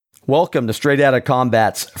Welcome to Straight Outta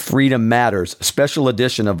Combat's Freedom Matters, special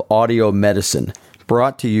edition of Audio Medicine,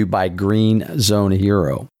 brought to you by Green Zone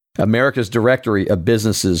Hero, America's directory of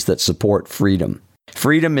businesses that support freedom.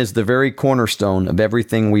 Freedom is the very cornerstone of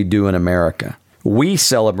everything we do in America. We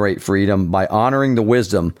celebrate freedom by honoring the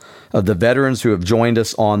wisdom of the veterans who have joined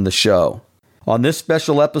us on the show. On this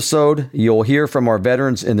special episode, you'll hear from our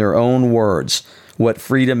veterans in their own words what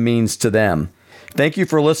freedom means to them. Thank you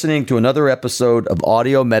for listening to another episode of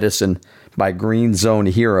Audio Medicine by Green Zone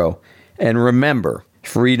Hero. And remember,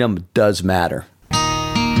 freedom does matter.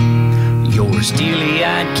 Your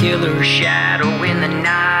steely-eyed killer shadow in the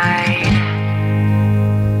night.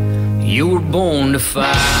 You were born to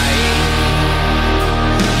fight.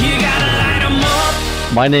 You gotta light 'em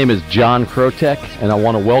up. My name is John Krotek, and I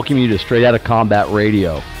want to welcome you to Straight Outta Combat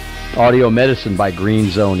Radio, Audio Medicine by Green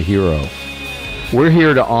Zone Hero. We're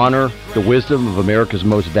here to honor the wisdom of America's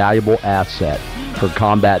most valuable asset, her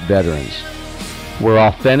combat veterans. We're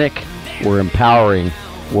authentic, we're empowering,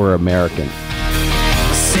 we're American.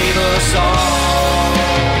 Save us all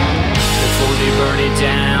before they burn it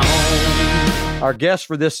down. Our guest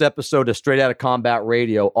for this episode of Straight Outta Combat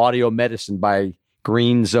Radio, Audio Medicine by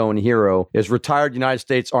Green Zone Hero, is retired United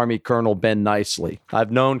States Army Colonel Ben Nicely.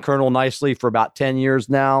 I've known Colonel Nicely for about 10 years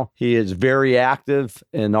now. He is very active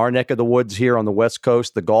in our neck of the woods here on the West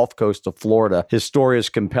Coast, the Gulf Coast of Florida. His story is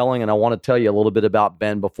compelling, and I want to tell you a little bit about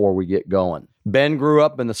Ben before we get going. Ben grew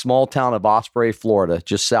up in the small town of Osprey, Florida,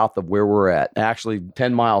 just south of where we're at. Actually,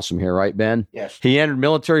 10 miles from here, right, Ben? Yes. He entered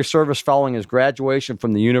military service following his graduation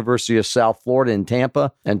from the University of South Florida in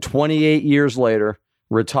Tampa, and 28 years later,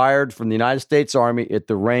 retired from the United States Army at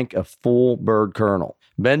the rank of full bird colonel.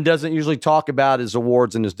 Ben doesn't usually talk about his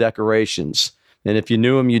awards and his decorations, and if you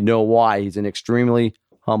knew him, you'd know why. He's an extremely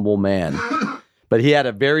humble man. But he had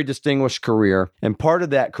a very distinguished career, and part of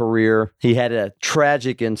that career, he had a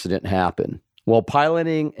tragic incident happen. While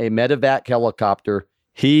piloting a medevac helicopter,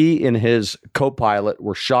 he and his co-pilot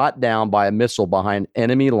were shot down by a missile behind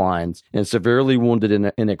enemy lines and severely wounded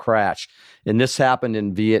in a crash. And this happened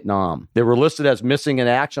in Vietnam. They were listed as missing in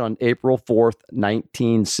action on April 4th,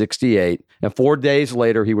 1968. And 4 days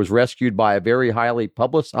later, he was rescued by a very highly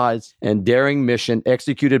publicized and daring mission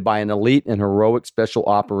executed by an elite and heroic special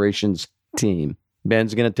operations team.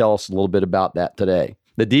 Ben's going to tell us a little bit about that today.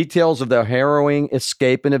 The details of the harrowing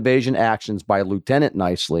escape and evasion actions by Lieutenant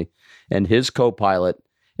Nicely and his co-pilot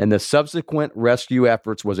and the subsequent rescue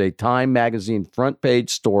efforts was a Time magazine front page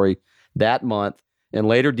story that month and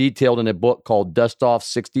later detailed in a book called Dust Off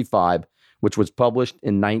 65, which was published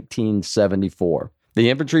in 1974. The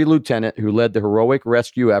infantry lieutenant who led the heroic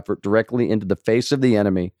rescue effort directly into the face of the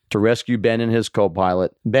enemy to rescue Ben and his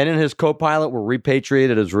co-pilot. Ben and his co-pilot were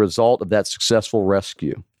repatriated as a result of that successful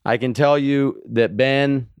rescue. I can tell you that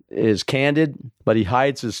Ben is candid, but he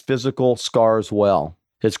hides his physical scars well.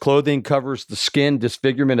 His clothing covers the skin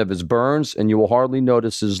disfigurement of his burns, and you will hardly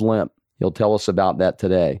notice his limp. He'll tell us about that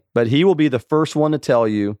today. But he will be the first one to tell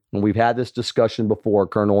you, and we've had this discussion before,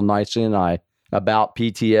 Colonel Nicely and I, about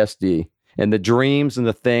PTSD and the dreams and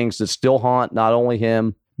the things that still haunt not only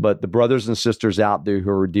him, but the brothers and sisters out there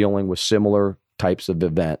who are dealing with similar types of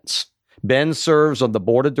events. Ben serves on the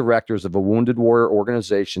board of directors of a wounded warrior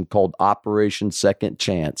organization called Operation Second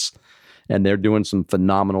Chance, and they're doing some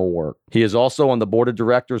phenomenal work. He is also on the board of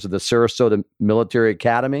directors of the Sarasota Military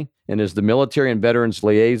Academy and is the Military and Veterans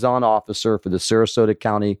Liaison Officer for the Sarasota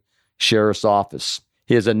County Sheriff's Office.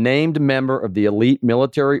 He is a named member of the Elite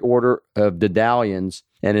Military Order of Daedalians,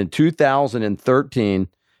 and in 2013,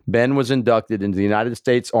 Ben was inducted into the United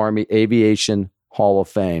States Army Aviation Hall of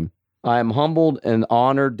Fame. I am humbled and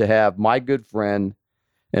honored to have my good friend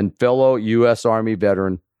and fellow U.S. Army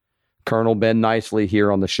veteran, Colonel Ben Nicely,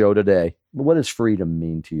 here on the show today. What does freedom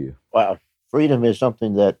mean to you? Wow. Freedom is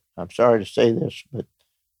something that, I'm sorry to say this, but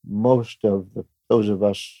most of those of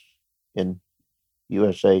us in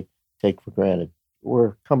USA take for granted.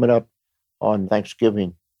 We're coming up on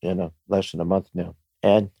Thanksgiving in less than a month now.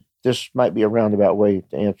 And this might be a roundabout way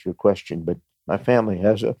to answer your question, but my family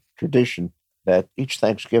has a tradition that each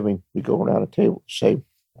Thanksgiving we go around a table and say,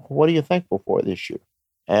 what are you thankful for this year?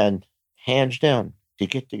 And hands down, to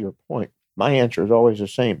get to your point, my answer is always the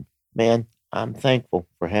same. Man, I'm thankful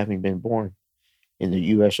for having been born in the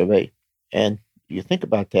US of A. And you think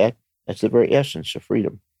about that, that's the very essence of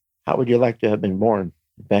freedom. How would you like to have been born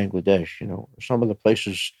in Bangladesh, or some of the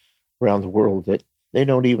places around the world that they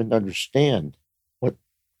don't even understand what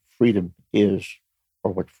freedom is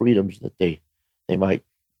or what freedoms that they might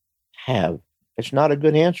have. It's not a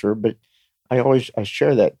good answer, but I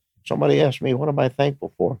share that. Somebody asked me, what am I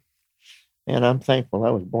thankful for? And I'm thankful I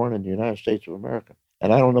was born in the United States of America.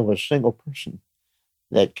 And I don't know a single person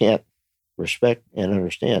that can't respect and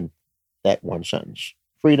understand that one sentence.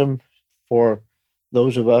 Freedom for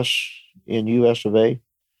those of us in US of A,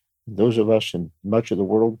 those of us in much of the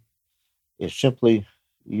world, is simply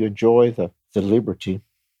you enjoy the liberty,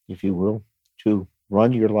 if you will, to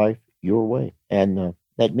run your life your way. And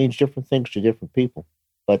that means different things to different people.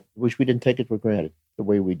 But I wish we didn't take it for granted the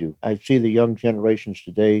way we do. I see the young generations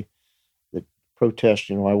today that protest,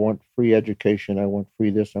 I want free education, I want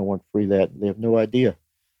free this, I want free that. They have no idea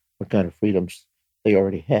what kind of freedoms they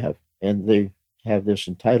already have. And they have this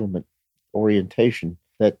entitlement orientation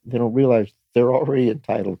that they don't realize they're already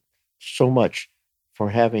entitled so much for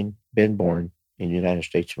having been born in the United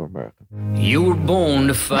States of America. You were born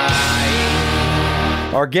to fight.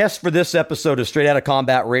 Our guest for this episode of Straight Outta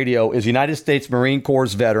Combat Radio is United States Marine Corps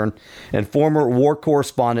veteran and former war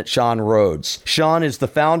correspondent Sean Rhodes. Sean is the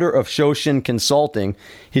founder of Shoshin Consulting.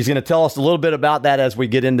 He's going to tell us a little bit about that as we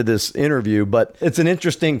get into this interview, but it's an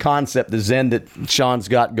interesting concept, the Zen that Sean's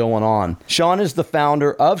got going on. Sean is the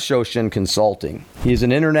founder of Shoshin Consulting. He's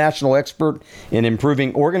an international expert in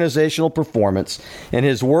improving organizational performance, and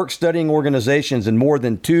his work studying organizations in more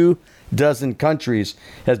than 24 countries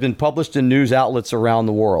has been published in news outlets around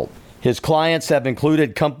the world. His clients have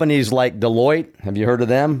included companies like Deloitte, have you heard of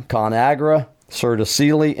them? ConAgra, Serta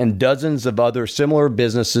Sealy, and dozens of other similar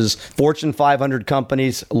businesses, Fortune 500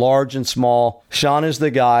 companies, large and small. Sean is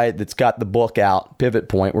the guy that's got the book out, Pivot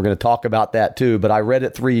Point. We're going to talk about that too, but I read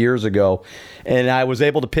it 3 years ago, and I was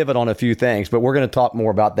able to pivot on a few things, but we're going to talk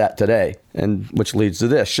more about that today, and which leads to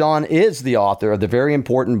this. Sean is the author of the very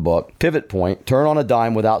important book, Pivot Point, Turn on a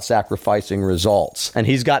Dime Without Sacrificing Results. And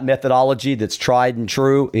he's got methodology that's tried and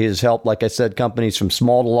true. He has helped, like I said, companies from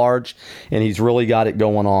small to large, and he's really got it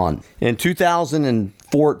going on. In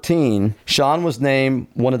 2014, Sean was named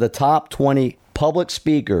one of the top 20 public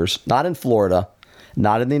speakers, not in Florida,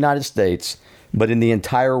 not in the United States, but in the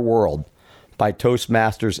entire world by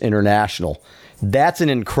Toastmasters International. That's an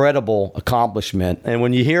incredible accomplishment. And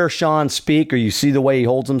when you hear Sean speak or you see the way he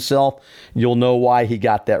holds himself, you'll know why he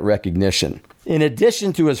got that recognition. In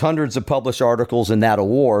addition to his hundreds of published articles in that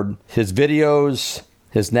award, his videos,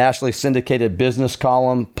 his nationally syndicated business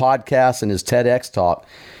column, podcasts, and his TEDx talk,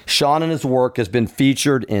 Sean and his work has been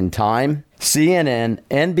featured in Time, CNN,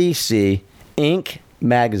 NBC, Inc.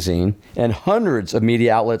 magazine, and hundreds of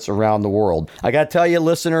media outlets around the world. I got to tell you,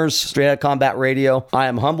 listeners, Straight Outta Combat Radio, I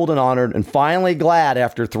am humbled and honored and finally glad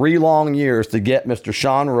after 3 long years to get Mr.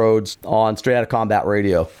 Sean Rhodes on Straight Outta Combat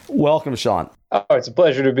Radio. Welcome, Sean. Oh, it's a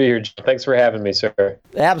pleasure to be here. Thanks for having me, sir.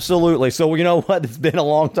 Absolutely. So, you know what? It's been a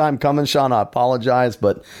long time coming, Sean. I apologize,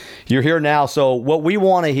 but you're here now. So what we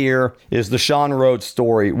want to hear is the Sean Rhodes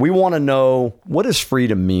story. We want to know, what does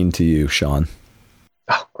freedom mean to you, Sean?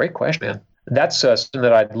 Oh, great question, man. That's something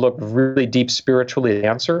that I'd look really deep spiritually to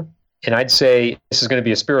answer. And I'd say this is going to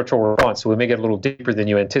be a spiritual response, so we may get a little deeper than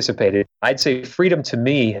you anticipated. I'd say freedom to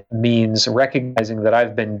me means recognizing that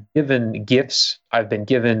I've been given gifts, I've been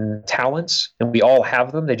given talents, and we all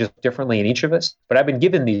have them. They just look differently in each of us. But I've been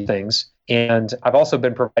given these things, and I've also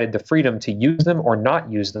been provided the freedom to use them or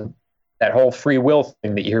not use them. That whole free will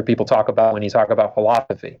thing that you hear people talk about when you talk about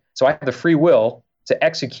philosophy. So I have the free will to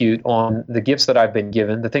execute on the gifts that I've been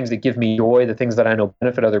given, the things that give me joy, the things that I know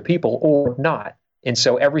benefit other people, or not. And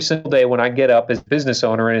so every single day when I get up as a business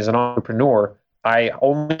owner and as an entrepreneur, I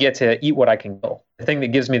only get to eat what I can kill. The thing that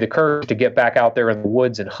gives me the courage to get back out there in the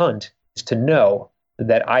woods and hunt is to know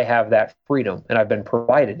that I have that freedom, and I've been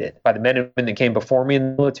provided it by the men and women that came before me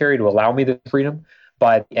in the military to allow me the freedom,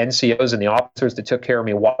 by the NCOs and the officers that took care of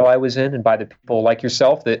me while I was in, and by the people like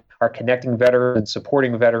yourself that are connecting veterans and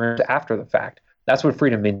supporting veterans after the fact. That's what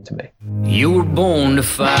freedom means to me. You were born to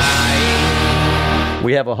fight.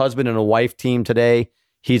 We have a husband and a wife team today.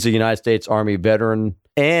 He's a United States Army veteran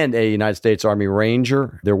and a United States Army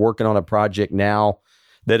Ranger. They're working on a project now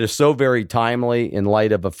that is so very timely in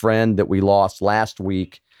light of a friend that we lost last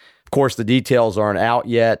week. Of course, the details aren't out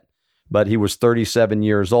yet, but he was 37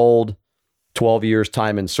 years old, 12 years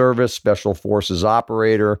time in service, Special Forces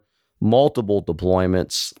operator, multiple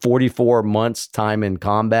deployments, 44 months time in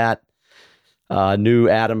combat. Knew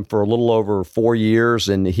Adam for a little over 4 years,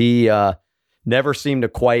 and he never seemed to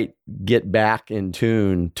quite get back in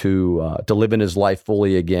tune to living his life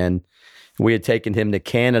fully again. We had taken him to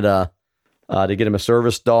Canada to get him a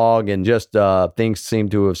service dog, and just things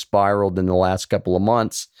seemed to have spiraled in the last couple of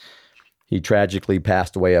months. He tragically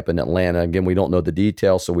passed away up in Atlanta. Again, we don't know the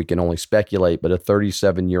details, so we can only speculate, but a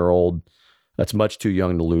 37-year-old, that's much too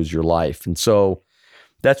young to lose your life. And so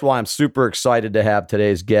that's why I'm super excited to have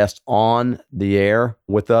today's guest on the air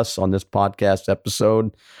with us on this podcast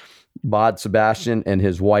episode, Bod Sebastian and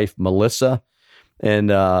his wife, Melissa. And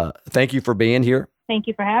thank you for being here. Thank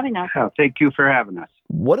you for having us. Oh, thank you for having us.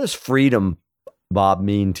 What does freedom, Bob,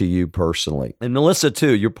 mean to you personally? And Melissa,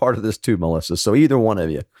 too. You're part of this too, Melissa. So either one of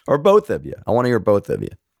you or both of you. I want to hear both of you.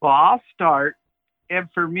 Well, I'll start. And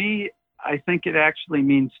for me, I think it actually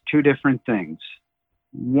means two different things.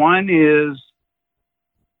 One is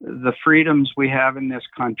the freedoms we have in this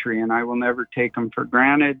country, and I will never take them for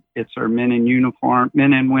granted. It's our men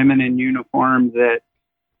and women in uniform that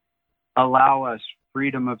allow us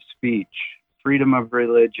freedom of speech, freedom of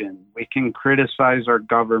religion. We can criticize our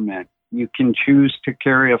government. You can choose to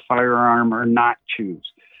carry a firearm or not choose.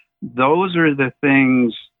 Those are the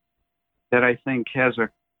things that I think as a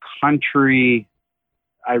country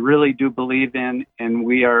I really do believe in, and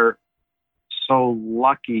we are so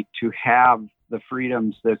lucky to have the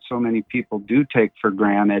freedoms that so many people do take for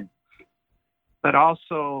granted. But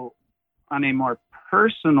also on a more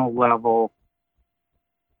personal level,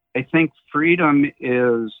 I think freedom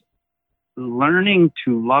is learning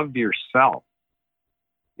to love yourself.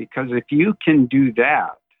 Because if you can do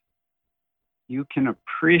that, you can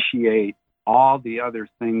appreciate all the other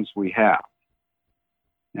things we have.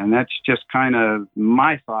 And that's just kind of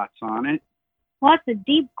my thoughts on it. Well, it's a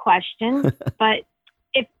deep question, but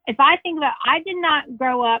if I think about, I did not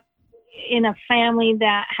grow up in a family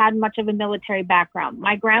that had much of a military background.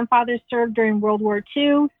 My grandfather served during World War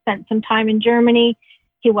II, spent some time in Germany.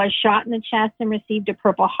 He was shot in the chest and received a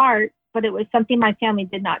Purple Heart, but it was something my family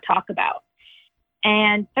did not talk about.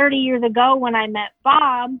 And 30 years ago, when I met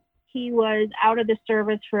Bob, he was out of the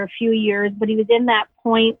service for a few years, but he was in that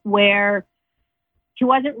point where he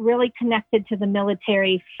wasn't really connected to the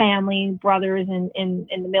military family, brothers, and in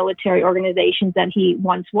the military organizations that he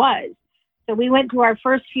once was. So we went through our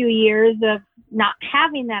first few years of not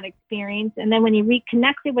having that experience. And then when he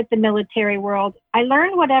reconnected with the military world, I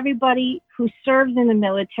learned what everybody who serves in the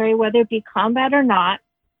military, whether it be combat or not,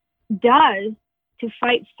 does to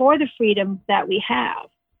fight for the freedoms that we have.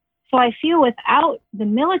 So I feel without the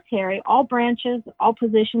military, all branches, all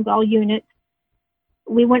positions, all units,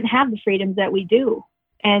 we wouldn't have the freedoms that we do.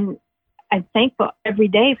 And I'm thankful every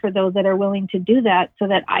day for those that are willing to do that so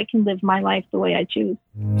that I can live my life the way I choose.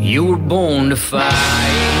 You were born to fight.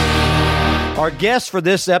 Our guest for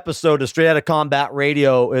this episode of Straight Outta Combat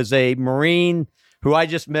Radio is a Marine who I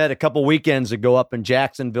just met a couple weekends ago up in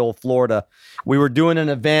Jacksonville, Florida. We were doing an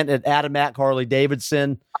event at Adamak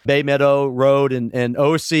Harley-Davidson, Bay Meadow Road, and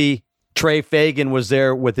OC Trey Fagan was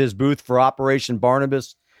there with his booth for Operation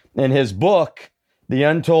Barnabas and his book, The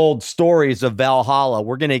Untold Stories of Valhalla.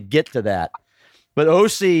 We're going to get to that. But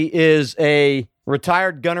OC is a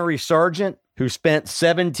retired gunnery sergeant who spent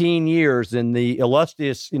 17 years in the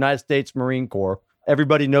illustrious United States Marine Corps.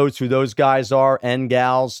 Everybody knows who those guys are and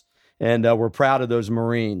gals, and we're proud of those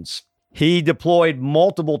Marines. He deployed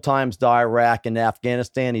multiple times to Iraq and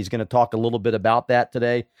Afghanistan. He's going to talk a little bit about that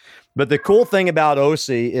today. But the cool thing about OC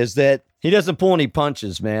is that he doesn't pull any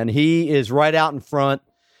punches, man. He is right out in front,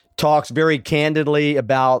 talks very candidly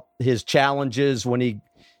about his challenges when he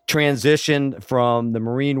transitioned from the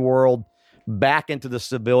Marine world back into the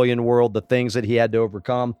civilian world, the things that he had to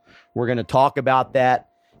overcome. We're going to talk about that.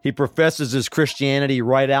 He professes his Christianity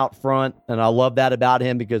right out front, and I love that about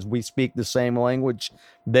him because we speak the same language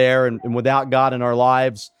there, and without God in our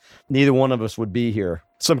lives, neither one of us would be here.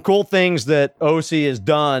 Some cool things that OC has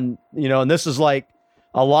done, you know, and this is like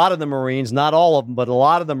a lot of the Marines, not all of them, but a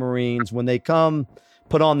lot of the Marines, when they come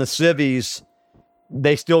put on the civvies,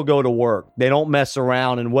 they still go to work. They don't mess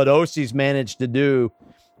around, and what OC's managed to do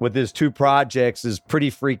with his two projects is pretty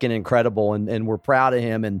freaking incredible, and we're proud of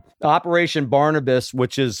him. And Operation Barnabas,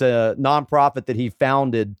 which is a nonprofit that he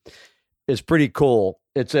founded, is pretty cool.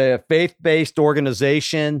 It's a faith-based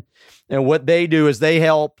organization, and what they do is they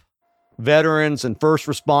help veterans and first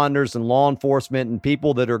responders and law enforcement and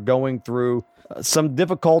people that are going through some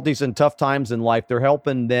difficulties and tough times in life. They're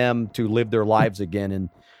helping them to live their lives again, and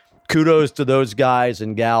kudos to those guys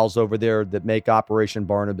and gals over there that make Operation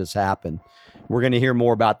Barnabas happen. We're going to hear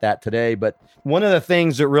more about that today. But one of the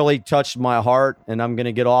things that really touched my heart, and I'm going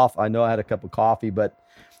to get off, I know I had a cup of coffee, but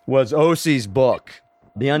was OC's book,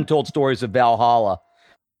 The Untold Stories of Valhalla.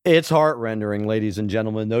 It's heart-rendering, ladies and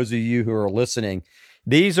gentlemen, those of you who are listening.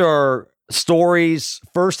 These are stories,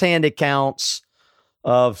 firsthand accounts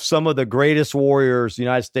of some of the greatest warriors the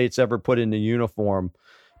United States ever put into uniform.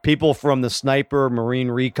 People from the sniper, Marine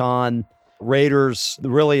recon, Raiders, the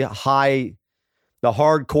really high, the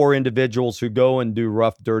hardcore individuals who go and do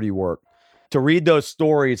rough, dirty work. To read those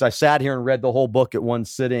stories, I sat here and read the whole book at one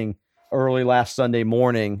sitting early last Sunday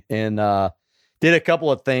morning, and did a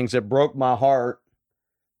couple of things that broke my heart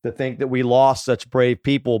to think that we lost such brave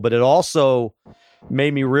people, but it also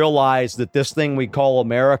made me realize that this thing we call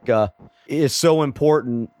America is so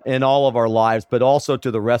important in all of our lives, but also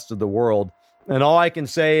to the rest of the world. And all I can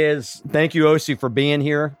say is thank you, OC, for being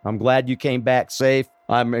here. I'm glad you came back safe.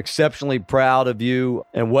 I'm exceptionally proud of you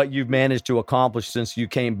and what you've managed to accomplish since you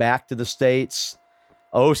came back to the States.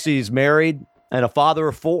 OC's married and a father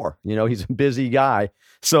of 4. You know, he's a busy guy.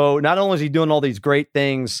 So not only is he doing all these great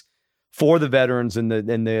things for the veterans and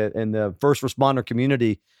the first responder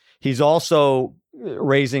community, he's also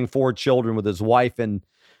raising 4 children with his wife. And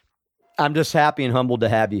I'm just happy and humbled to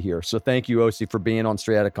have you here. So thank you, OC, for being on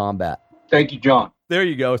Straight Outta Combat. Thank you, John. There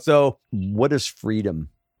you go. So what does freedom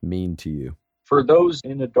mean to you? For those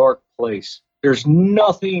in a dark place, there's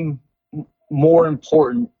nothing more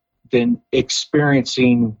important than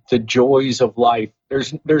experiencing the joys of life.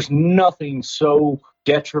 There's nothing so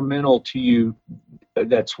detrimental to you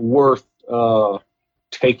that's worth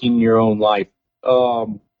taking your own life.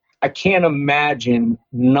 I can't imagine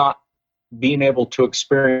not being able to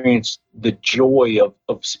experience the joy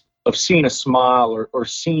of seeing a smile or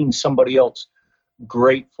seeing somebody else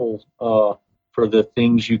grateful for the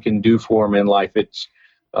things you can do for them in life. It's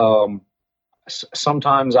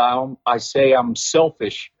sometimes I say I'm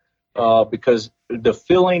selfish because the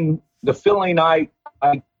feeling I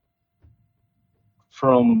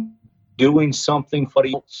from doing something for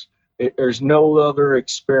else, there's no other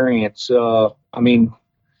experience. I mean,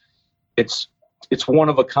 it's one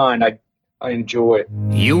of a kind. I enjoy it.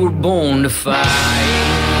 You were born to fight.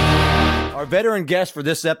 Our veteran guest for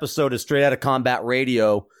this episode is Straight Outta Combat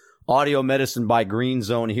Radio, audio medicine by Green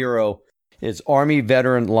Zone Hero, is Army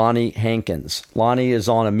veteran Lonnie Hankins. Lonnie is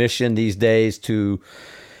on a mission these days to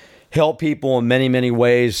help people in many, many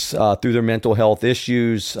ways through their mental health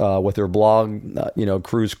issues with her blog,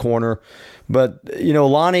 Crew's Corner. But,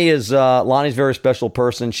 Lonnie is Lonnie's a very special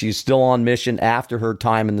person. She's still on mission after her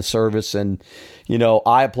time in the service. And,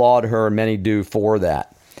 I applaud her and many do for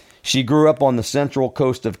that. She grew up on the central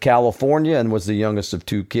coast of California and was the youngest of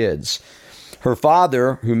 2 kids. Her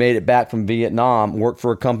father, who made it back from Vietnam, worked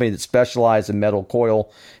for a company that specialized in metal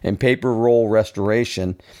coil and paper roll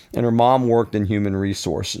restoration, and her mom worked in human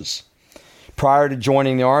resources. Prior to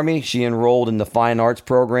joining the Army, she enrolled in the Fine Arts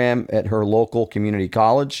program at her local community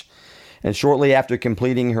college, and shortly after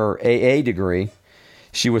completing her AA degree,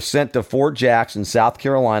 she was sent to Fort Jackson, South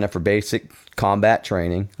Carolina for basic combat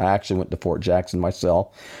training. I actually went to Fort Jackson myself.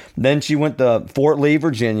 Then she went to Fort Lee,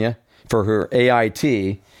 Virginia for her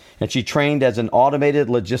AIT, and she trained as an automated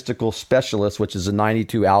logistical specialist, which is a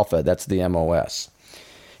 92 Alpha. That's the MOS.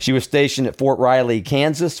 She was stationed at Fort Riley,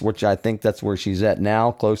 Kansas, which I think that's where she's at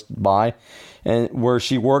now, close by, and where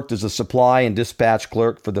she worked as a supply and dispatch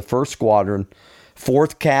clerk for the 1st Squadron,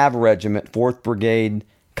 4th Cav Regiment, 4th Brigade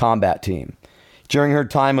Combat Team. During her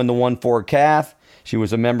time on the 1-4 Cav, she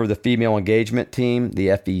was a member of the Female Engagement Team, the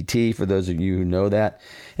FET, for those of you who know that,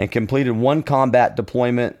 and completed 1 combat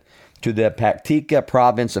deployment to the Paktika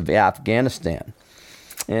province of Afghanistan.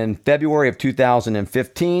 In February of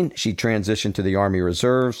 2015, she transitioned to the Army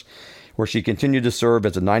Reserves, where she continued to serve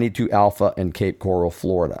as a 92 Alpha in Cape Coral,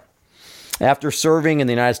 Florida. After serving in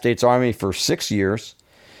the United States Army for 6 years,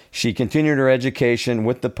 she continued her education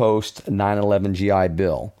with the post 9/11 GI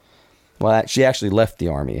Bill. Well, she actually left the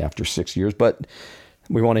Army after 6 years, but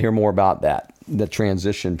we want to hear more about that, the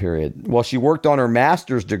transition period. While she worked on her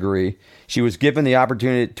master's degree, she was given the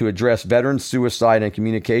opportunity to address veteran suicide and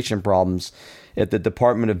communication problems at the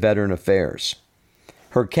Department of Veteran Affairs.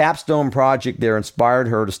 Her capstone project there inspired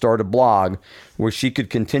her to start a blog where she could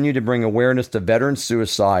continue to bring awareness to veteran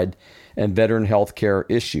suicide and veteran health care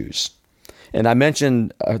issues. And I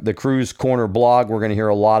mentioned the Crew's Corner blog. We're going to hear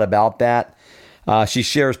a lot about that. She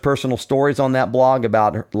shares personal stories on that blog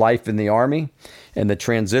about her life in the Army and the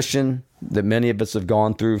transition that many of us have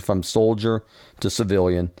gone through from soldier to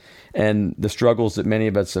civilian and the struggles that many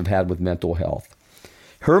of us have had with mental health.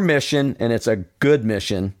 Her mission, and it's a good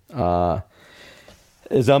mission,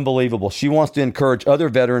 is unbelievable. She wants to encourage other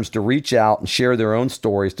veterans to reach out and share their own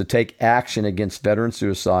stories to take action against veteran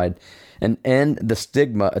suicide and end the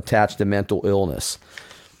stigma attached to mental illness.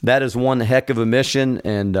 That is one heck of a mission,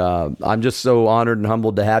 and I'm just so honored and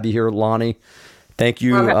humbled to have you here, Lonnie. Thank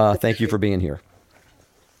you. Thank you for being here.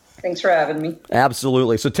 Thanks for having me.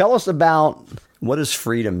 Absolutely. So tell us about, what does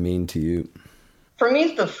freedom mean to you? For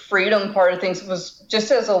me, the freedom part of things was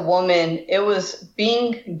just as a woman, it was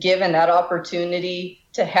being given that opportunity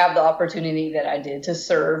to have the opportunity that I did to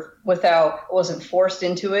serve I wasn't forced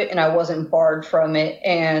into it and I wasn't barred from it.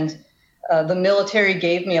 And the military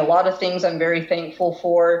gave me a lot of things I'm very thankful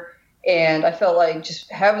for. And I felt like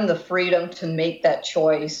just having the freedom to make that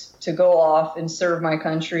choice, to go off and serve my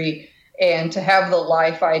country and to have the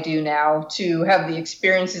life I do now, to have the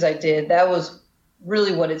experiences I did, that was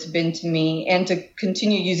really what it's been to me, and to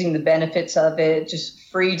continue using the benefits of it, just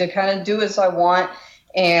free to kind of do as I want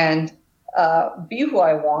and be who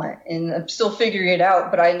I want. And I'm still figuring it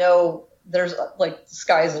out, but I know there's like the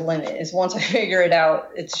sky's the limit. Is once I figure it out,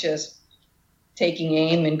 it's just taking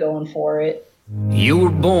aim and going for it. You were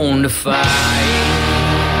born to fight.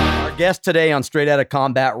 Our guest today on Straight Outta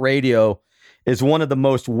Combat Radio is one of the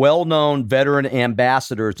most well-known veteran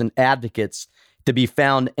ambassadors and advocates to be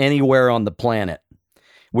found anywhere on the planet.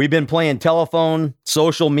 We've been playing telephone,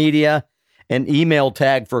 social media, and email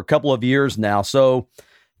tag for a couple of years now. So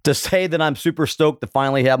to say that I'm super stoked to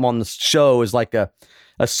finally have him on the show is like a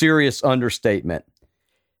serious understatement.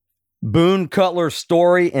 Boone Cutler's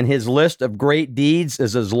story and his list of great deeds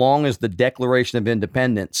is as long as the Declaration of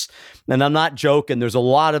Independence. And I'm not joking. There's a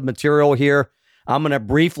lot of material here. I'm going to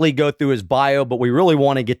briefly go through his bio, but we really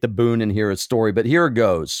want to get to Boone and hear his story. But here it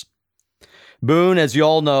goes. Boone, as you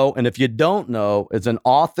all know, and if you don't know, is an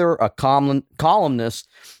author, a columnist,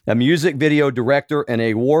 a music video director, and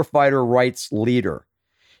a warfighter rights leader.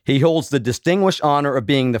 He holds the distinguished honor of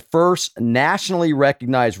being the first nationally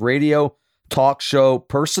recognized radio talk show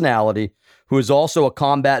personality who is also a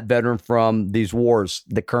combat veteran from these wars,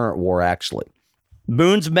 the current war, actually.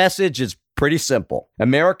 Boone's message is pretty simple.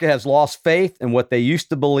 America has lost faith in what they used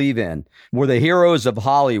to believe in. We're the heroes of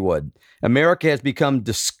Hollywood. America has become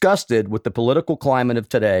disgusted with the political climate of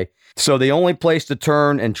today, so the only place to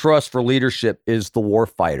turn and trust for leadership is the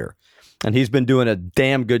warfighter. And he's been doing a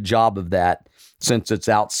damn good job of that since its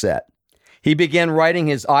outset. He began writing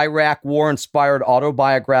his Iraq War-inspired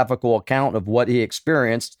autobiographical account of what he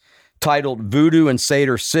experienced, titled Voodoo in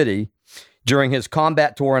Sadr City, during his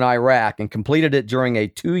combat tour in Iraq, and completed it during a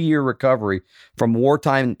 2-year recovery from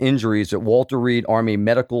wartime injuries at Walter Reed Army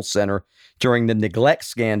Medical Center during the neglect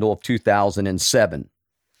scandal of 2007.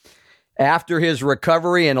 After his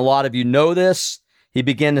recovery, and a lot of you know this, he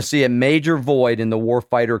began to see a major void in the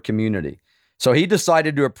warfighter community. So he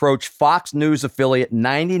decided to approach Fox News affiliate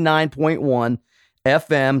 99.1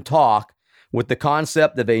 FM Talk with the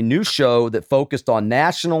concept of a new show that focused on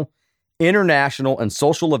national, international, and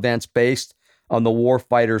social events based on the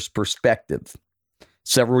warfighter's perspective.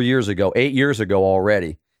 Several years ago, 8 years ago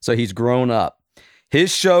already. So he's grown up.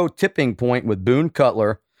 His show, Tipping Point with Boone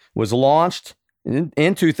Cutler, was launched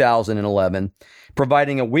in 2011,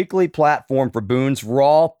 providing a weekly platform for Boone's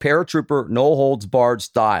raw paratrooper, no-holds-barred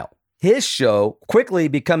style. His show quickly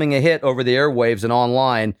becoming a hit over the airwaves and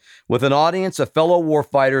online with an audience of fellow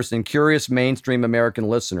warfighters and curious mainstream American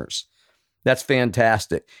listeners. That's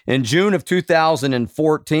fantastic. In June of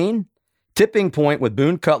 2014, Tipping Point with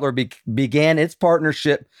Boone Cutler began its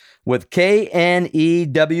partnership with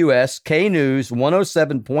KNEWS K-News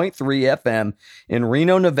 107.3 FM in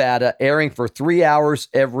Reno, Nevada, airing for 3 hours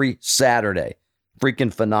every Saturday.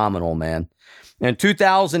 Freaking phenomenal, man. In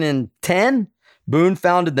 2010, Boone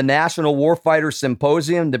founded the National Warfighter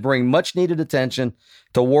Symposium to bring much-needed attention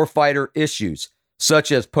to warfighter issues,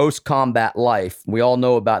 such as post-combat life. We all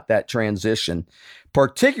know about that transition,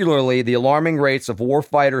 particularly the alarming rates of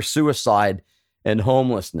warfighter suicide and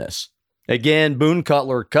homelessness. Again, Boone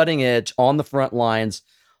Cutler, cutting edge, on the front lines,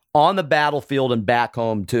 on the battlefield, and back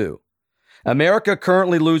home too. America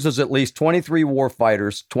currently loses at least 23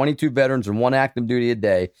 warfighters, 22 veterans, and 1 active duty a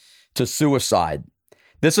day to suicide.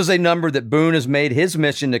 This is a number that Boone has made his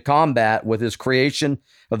mission to combat with his creation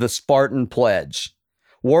of the Spartan Pledge.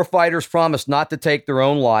 Warfighters promise not to take their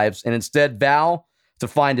own lives and instead vow to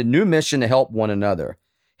find a new mission to help one another.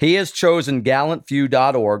 He has chosen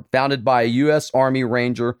GallantFew.org, founded by a U.S. Army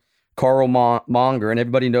Ranger, Carl Monger, and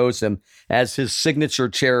everybody knows him, as his signature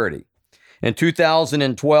charity. In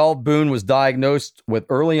 2012, Boone was diagnosed with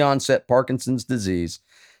early onset Parkinson's disease,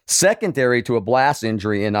 secondary to a blast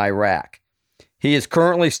injury in Iraq. He is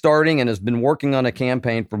currently starting and has been working on a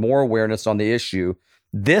campaign for more awareness on this issue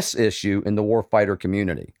in the warfighter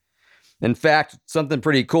community. In fact, something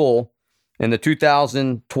pretty cool, in the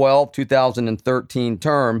 2012-2013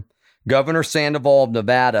 term, Governor Sandoval of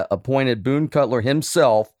Nevada appointed Boone Cutler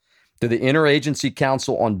himself to the Interagency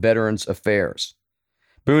Council on Veterans Affairs.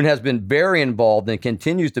 Boone has been very involved and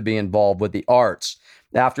continues to be involved with the arts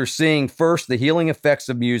after seeing first the healing effects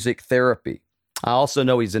of music therapy. I also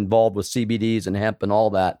know he's involved with CBDs and hemp and all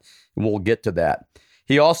that, and we'll get to that.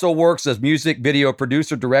 He also works as music video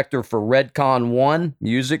producer director for Redcon One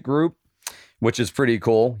Music Group, which is pretty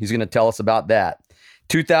cool. He's going to tell us about that.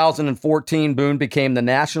 2014, Boone became the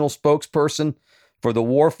national spokesperson for the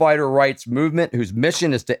Warfighter Rights Movement, whose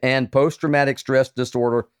mission is to end post-traumatic stress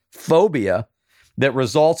disorder phobia that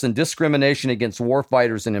results in discrimination against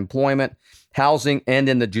warfighters in employment, housing, and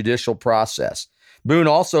in the judicial process. Boone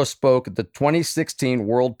also spoke at the 2016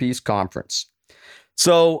 World Peace Conference.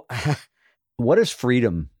 So what does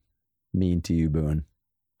freedom mean to you, Boone?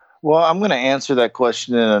 Well, I'm going to answer that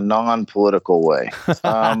question in a non-political way.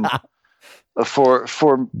 I'm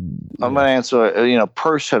going to answer,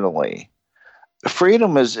 personally.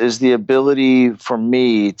 Freedom is the ability for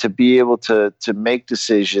me to be able to make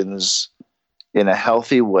decisions in a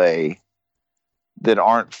healthy way that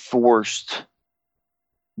aren't forced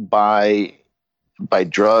by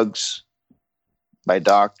drugs, by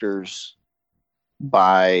doctors,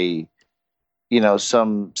 by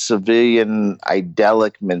some civilian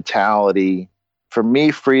idyllic mentality. For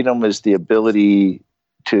me, freedom is the ability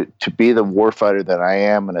to be the warfighter that I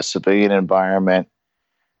am in a civilian environment,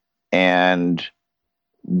 and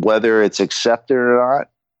whether it's accepted or not,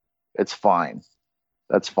 it's fine.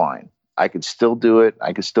 That's fine. I could still do it.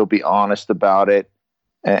 I could still be honest about it,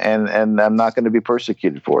 and I'm not going to be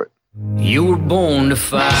persecuted for it. You were born to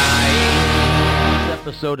fight. This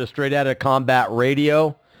episode of Straight Outta Combat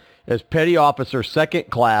Radio is Petty Officer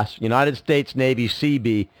Second Class, United States Navy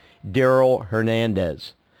Seabee, Daryl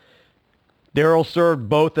Hernandez. Daryl served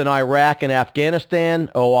both in Iraq and Afghanistan,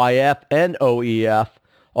 OIF and OEF,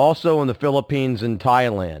 also in the Philippines and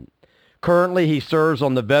Thailand. Currently, he serves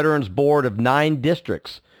on the Veterans Board of 9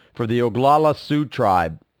 districts for the Oglala Sioux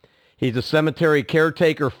Tribe. He's a cemetery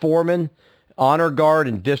caretaker foreman, honor guard,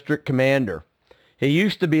 and district commander. He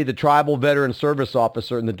used to be the Tribal Veteran Service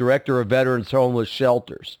Officer and the Director of Veterans Homeless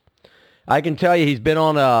Shelters. I can tell you he's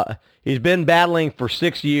been battling for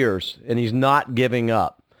 6 years, and he's not giving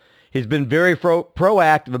up. He's been very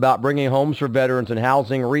proactive about bringing homes for veterans and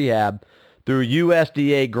housing rehab through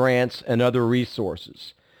USDA grants and other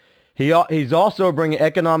resources. He's also bringing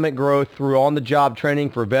economic growth through on-the-job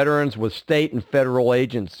training for veterans with state and federal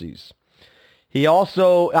agencies. He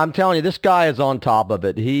also, I'm telling you, this guy is on top of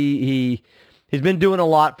it. He's been doing a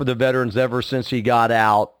lot for the veterans ever since he got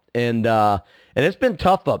out, and it's been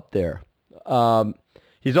tough up there.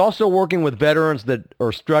 He's also working with veterans that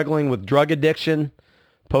are struggling with drug addiction,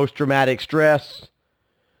 post-traumatic stress,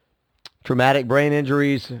 traumatic brain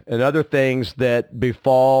injuries, and other things that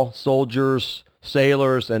befall soldiers,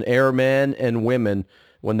 sailors, and airmen and women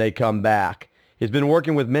when they come back. He's been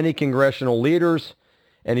working with many congressional leaders,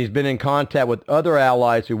 and he's been in contact with other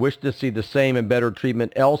allies who wish to see the same and better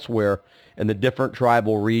treatment elsewhere in the different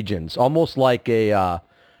tribal regions. Almost like a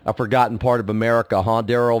forgotten part of America, huh,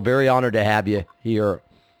 Daryl? Very honored to have you here.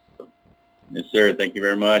 Yes, sir. Thank you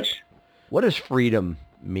very much. What does freedom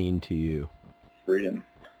mean to you? Freedom.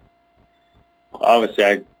 Obviously,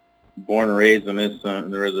 I born and raised on this the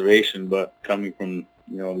reservation, but coming from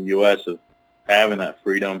the U.S. of having that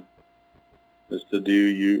freedom is to do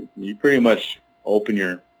you pretty much open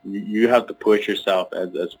you have to push yourself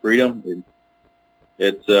as freedom.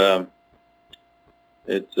 It's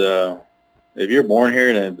if you're born here,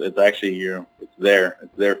 and it's actually it's there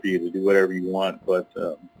for you to do whatever you want. But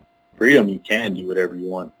freedom, you can do whatever you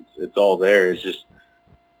want. It's all there. It's just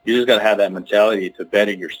you just got to have that mentality to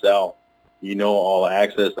better yourself. All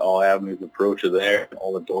access, all avenues of approach are there.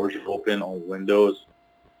 All the doors are open, all the windows.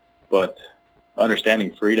 But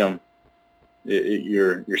understanding freedom,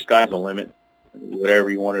 your sky's the limit. Whatever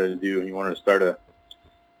you wanted to do, you wanted to start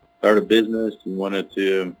a business, you wanted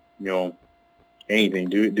to, anything,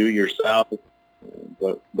 do it yourself.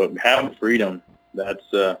 But having freedom,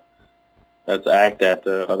 that's act that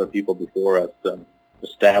other people before us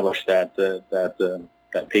established that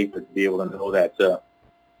paper to be able to know that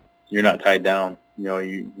you're not tied down.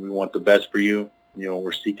 We want the best for you.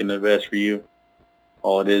 We're seeking the best for you.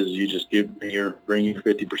 All it is you just bring your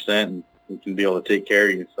 50%, and we can be able to take care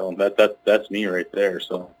of you. So that's me right there.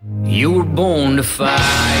 So You were born to fight.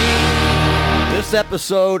 This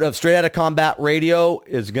episode of Straight Outta Combat Radio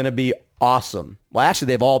is going to be awesome. Well, actually,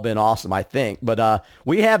 they've all been awesome, I think. But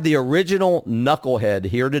we have the original Knucklehead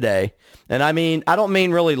here today. And I mean, I don't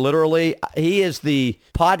mean really literally. He is the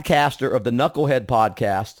podcaster of the Knucklehead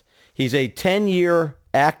podcast. He's a 10-year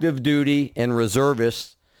active duty and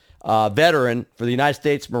reservist veteran for the United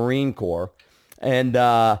States Marine Corps. And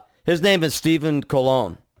his name is Stephen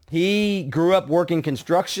Colon. He grew up working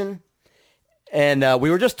construction. And we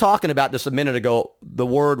were just talking about this a minute ago, the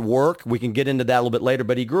word work. We can get into that a little bit later.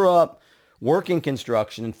 But he grew up working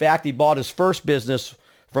construction. In fact, he bought his first business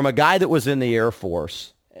from a guy that was in the Air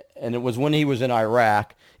Force. And it was when he was in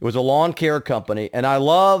Iraq. It was a lawn care company. And I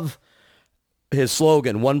love his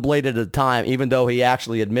slogan, one blade at a time, even though he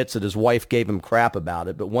actually admits that his wife gave him crap about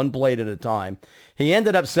it, but one blade at a time. He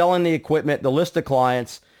ended up selling the equipment, the list of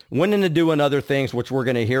clients, went into doing other things, which we're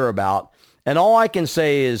going to hear about. And all I can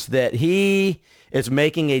say is that he is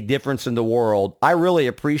making a difference in the world. I really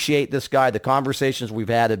appreciate this guy. The conversations we've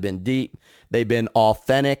had have been deep. They've been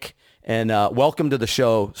authentic. And welcome to the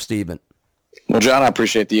show, Stephen. Well, John, I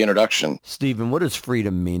appreciate the introduction. Stephen, what does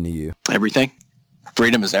freedom mean to you? Everything.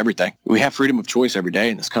 Freedom is everything. We have freedom of choice every day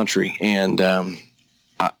in this country, and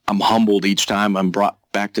I'm humbled each time I'm brought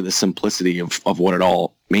back to the simplicity of what it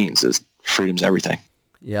all means. Is freedom's everything.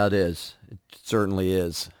 Yeah, it is. It certainly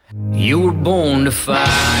is. You were born to fight.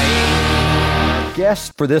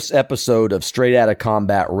 Guest for this episode of Straight Outta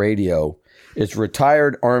Combat Radio is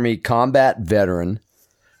retired Army combat veteran,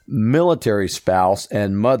 military spouse,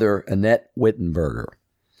 and mother Annette Wittenberger.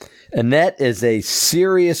 Annette is a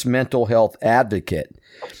serious mental health advocate.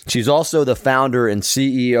 She's also the founder and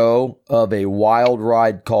CEO of a wild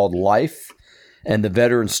ride called Life and the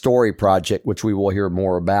Veteran Story Project, which we will hear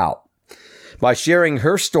more about. By sharing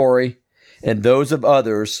her story and those of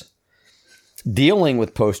others dealing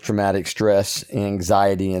with post-traumatic stress,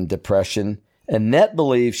 anxiety, and depression, Annette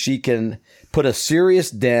believes she can put a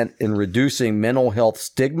serious dent in reducing mental health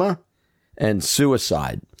stigma and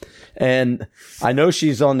suicide. And I know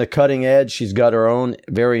she's on the cutting edge. She's got her own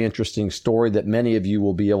very interesting story that many of you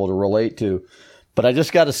will be able to relate to. But I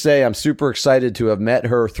just got to say, I'm super excited to have met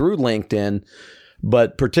her through LinkedIn,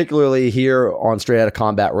 but particularly here on Straight Outta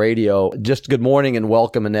Combat Radio. Just good morning and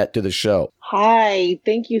welcome, Annette, to the show. Hi,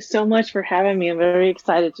 thank you so much for having me. I'm very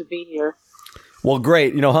excited to be here. Well,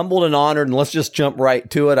 great. Humbled and honored, and let's just jump right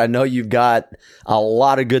to it. I know you've got a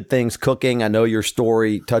lot of good things cooking. I know your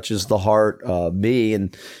story touches the heart of me,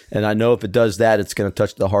 and I know if it does that, it's going to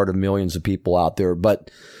touch the heart of millions of people out there. But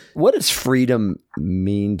what does freedom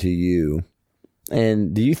mean to you?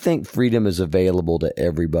 And do you think freedom is available to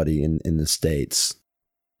everybody in the States?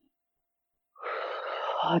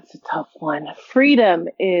 Oh, it's a tough one. Freedom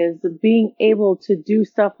is being able to do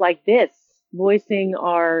stuff like this, voicing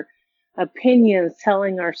our opinions,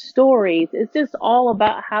 telling our stories. It's just all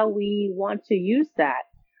about how we want to use that.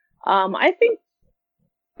 I think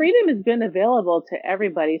freedom has been available to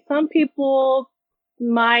everybody. Some people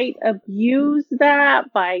might abuse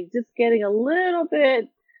that by just getting a little bit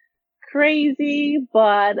crazy,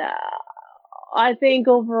 but I think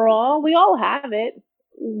overall we all have it.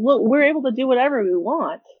 We're able to do whatever we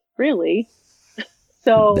want, really.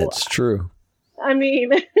 So that's true. I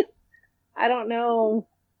mean, I don't know.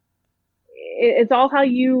 It's all how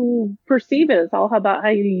you perceive it. It's all about how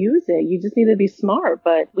you use it. You just need to be smart,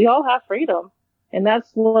 but we all have freedom. And that's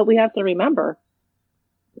what we have to remember.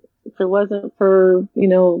 If it wasn't for,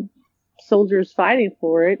 soldiers fighting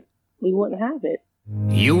for it, we wouldn't have it.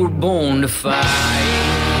 You were born to fight.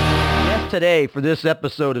 Yes, today for this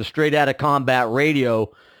episode of Straight Outta Combat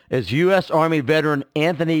Radio is U.S. Army veteran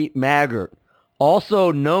Anthony Maggart,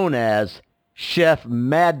 also known as Chef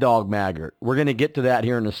Mad Dog Maggart. We're going to get to that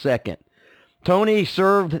here in a second. Tony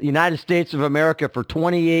served the United States of America for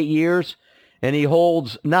 28 years, and he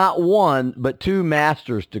holds not one, but 2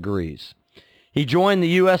 master's degrees. He joined the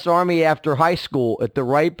U.S. Army after high school at the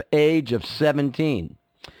ripe age of 17.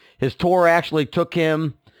 His tour actually took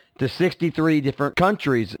him to 63 different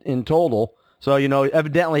countries in total, so,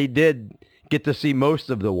 evidently he did get to see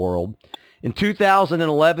most of the world. In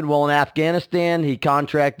 2011, while in Afghanistan, he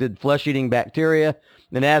contracted flesh-eating bacteria,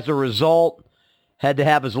 and as a result, had to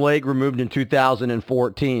have his leg removed in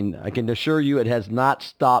 2014. I can assure you it has not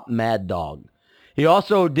stopped Mad Dog. He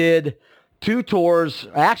also did 3 tours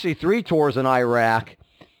in Iraq.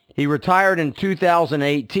 He retired in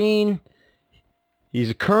 2018.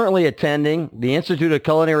 He's currently attending the Institute of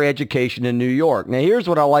Culinary Education in New York. Now, here's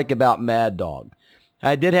what I like about Mad Dog.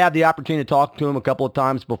 I did have the opportunity to talk to him a couple of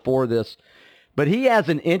times before this, but he has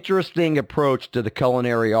an interesting approach to the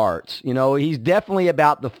culinary arts. He's definitely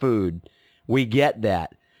about the food. We get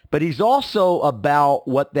that. But he's also about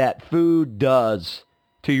what that food does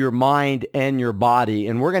to your mind and your body.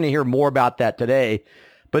 And we're going to hear more about that today.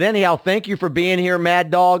 But anyhow, thank you for being here,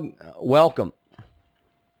 Mad Dog. Welcome.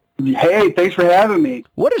 Hey, thanks for having me.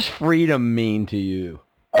 What does freedom mean to you?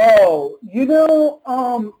 Oh,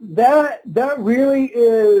 that really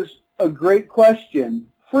is a great question.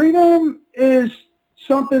 Freedom is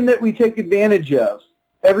something that we take advantage of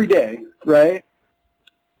every day, right?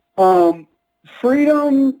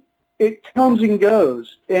 Freedom, it comes and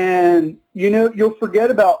goes. And, you'll forget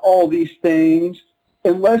about all these things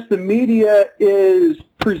unless the media is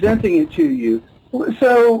presenting it to you.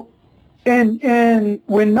 So, and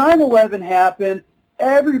when 9/11 happened,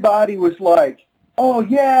 everybody was like, oh,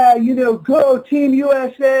 yeah, go Team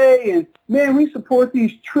USA, and, man, we support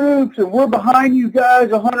these troops, and we're behind you guys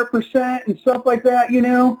 100% and stuff like that,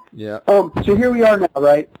 Yeah. So here we are now,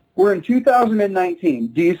 right? We're in 2019.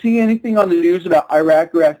 Do you see anything on the news about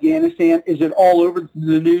Iraq or Afghanistan? Is it all over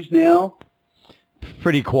the news now?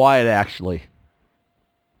 Pretty quiet, actually.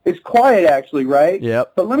 It's quiet, actually, right?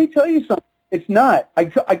 Yep. But let me tell you something. It's not. I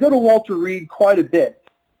go to Walter Reed quite a bit.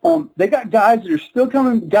 They got guys that are still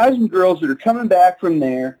coming, guys and girls that are coming back from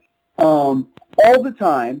there all the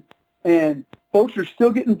time, and folks are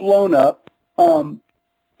still getting blown up.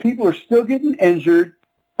 People are still getting injured.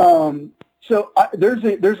 So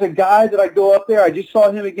there's a guy that I go up there. I just saw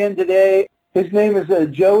him again today. His name is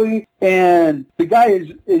Joey, and the guy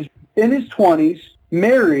is in his 20s,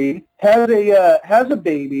 married, has a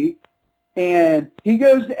baby, and he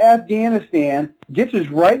goes to Afghanistan, gets his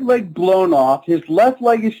right leg blown off, his left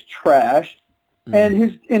leg is trashed, and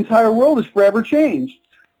his entire world is forever changed.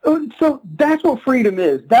 So that's what freedom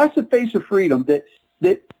is. That's the face of freedom,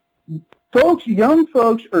 that folks, young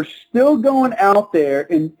folks are still going out there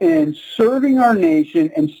and serving our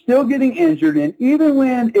nation and still getting injured. And even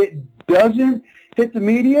when it doesn't hit the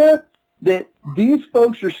media, that these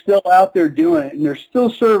folks are still out there doing it, and they're still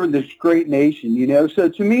serving this great nation, you know? So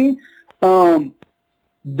to me,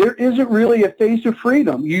 there isn't really a face of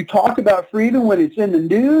freedom. You talk about freedom when it's in the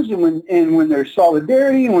news and when there's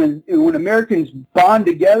solidarity and when Americans bond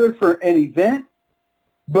together for an event.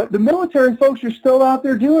 But the military folks are still out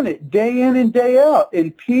there doing it day in and day out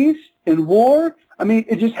in peace, in war. I mean,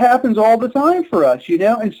 it just happens all the time for us, you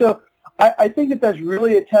know? And so I think that that's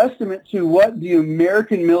really a testament to what the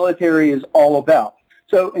American military is all about.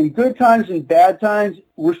 So in good times and bad times,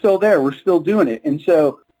 we're still there. We're still doing it. And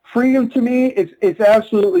so freedom to me, it's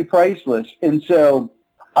absolutely priceless. And so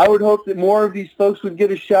I would hope that more of these folks would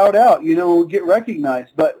get a shout out, you know, get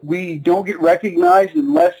recognized. But we don't get recognized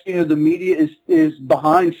unless, you know, the media is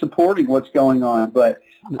behind supporting what's going on. But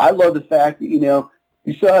I love the fact that, you know,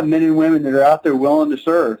 you still have men and women that are out there willing to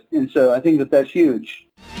serve. And so I think that that's huge.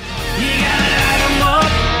 You gotta light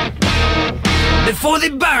 'em up before they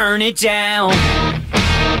burn it down.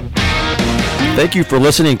 Thank you for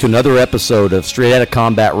listening to another episode of Straight Outta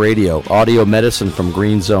Combat Radio, audio medicine from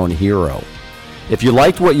Green Zone Hero. If you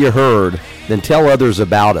liked what you heard, then tell others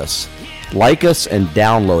about us. Like us and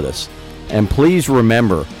download us. And please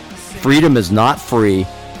remember, freedom is not free,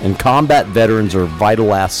 and combat veterans are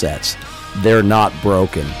vital assets. They're not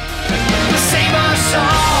broken. Save us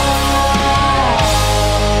all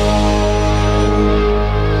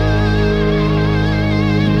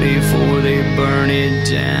before they burn it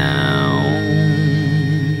down.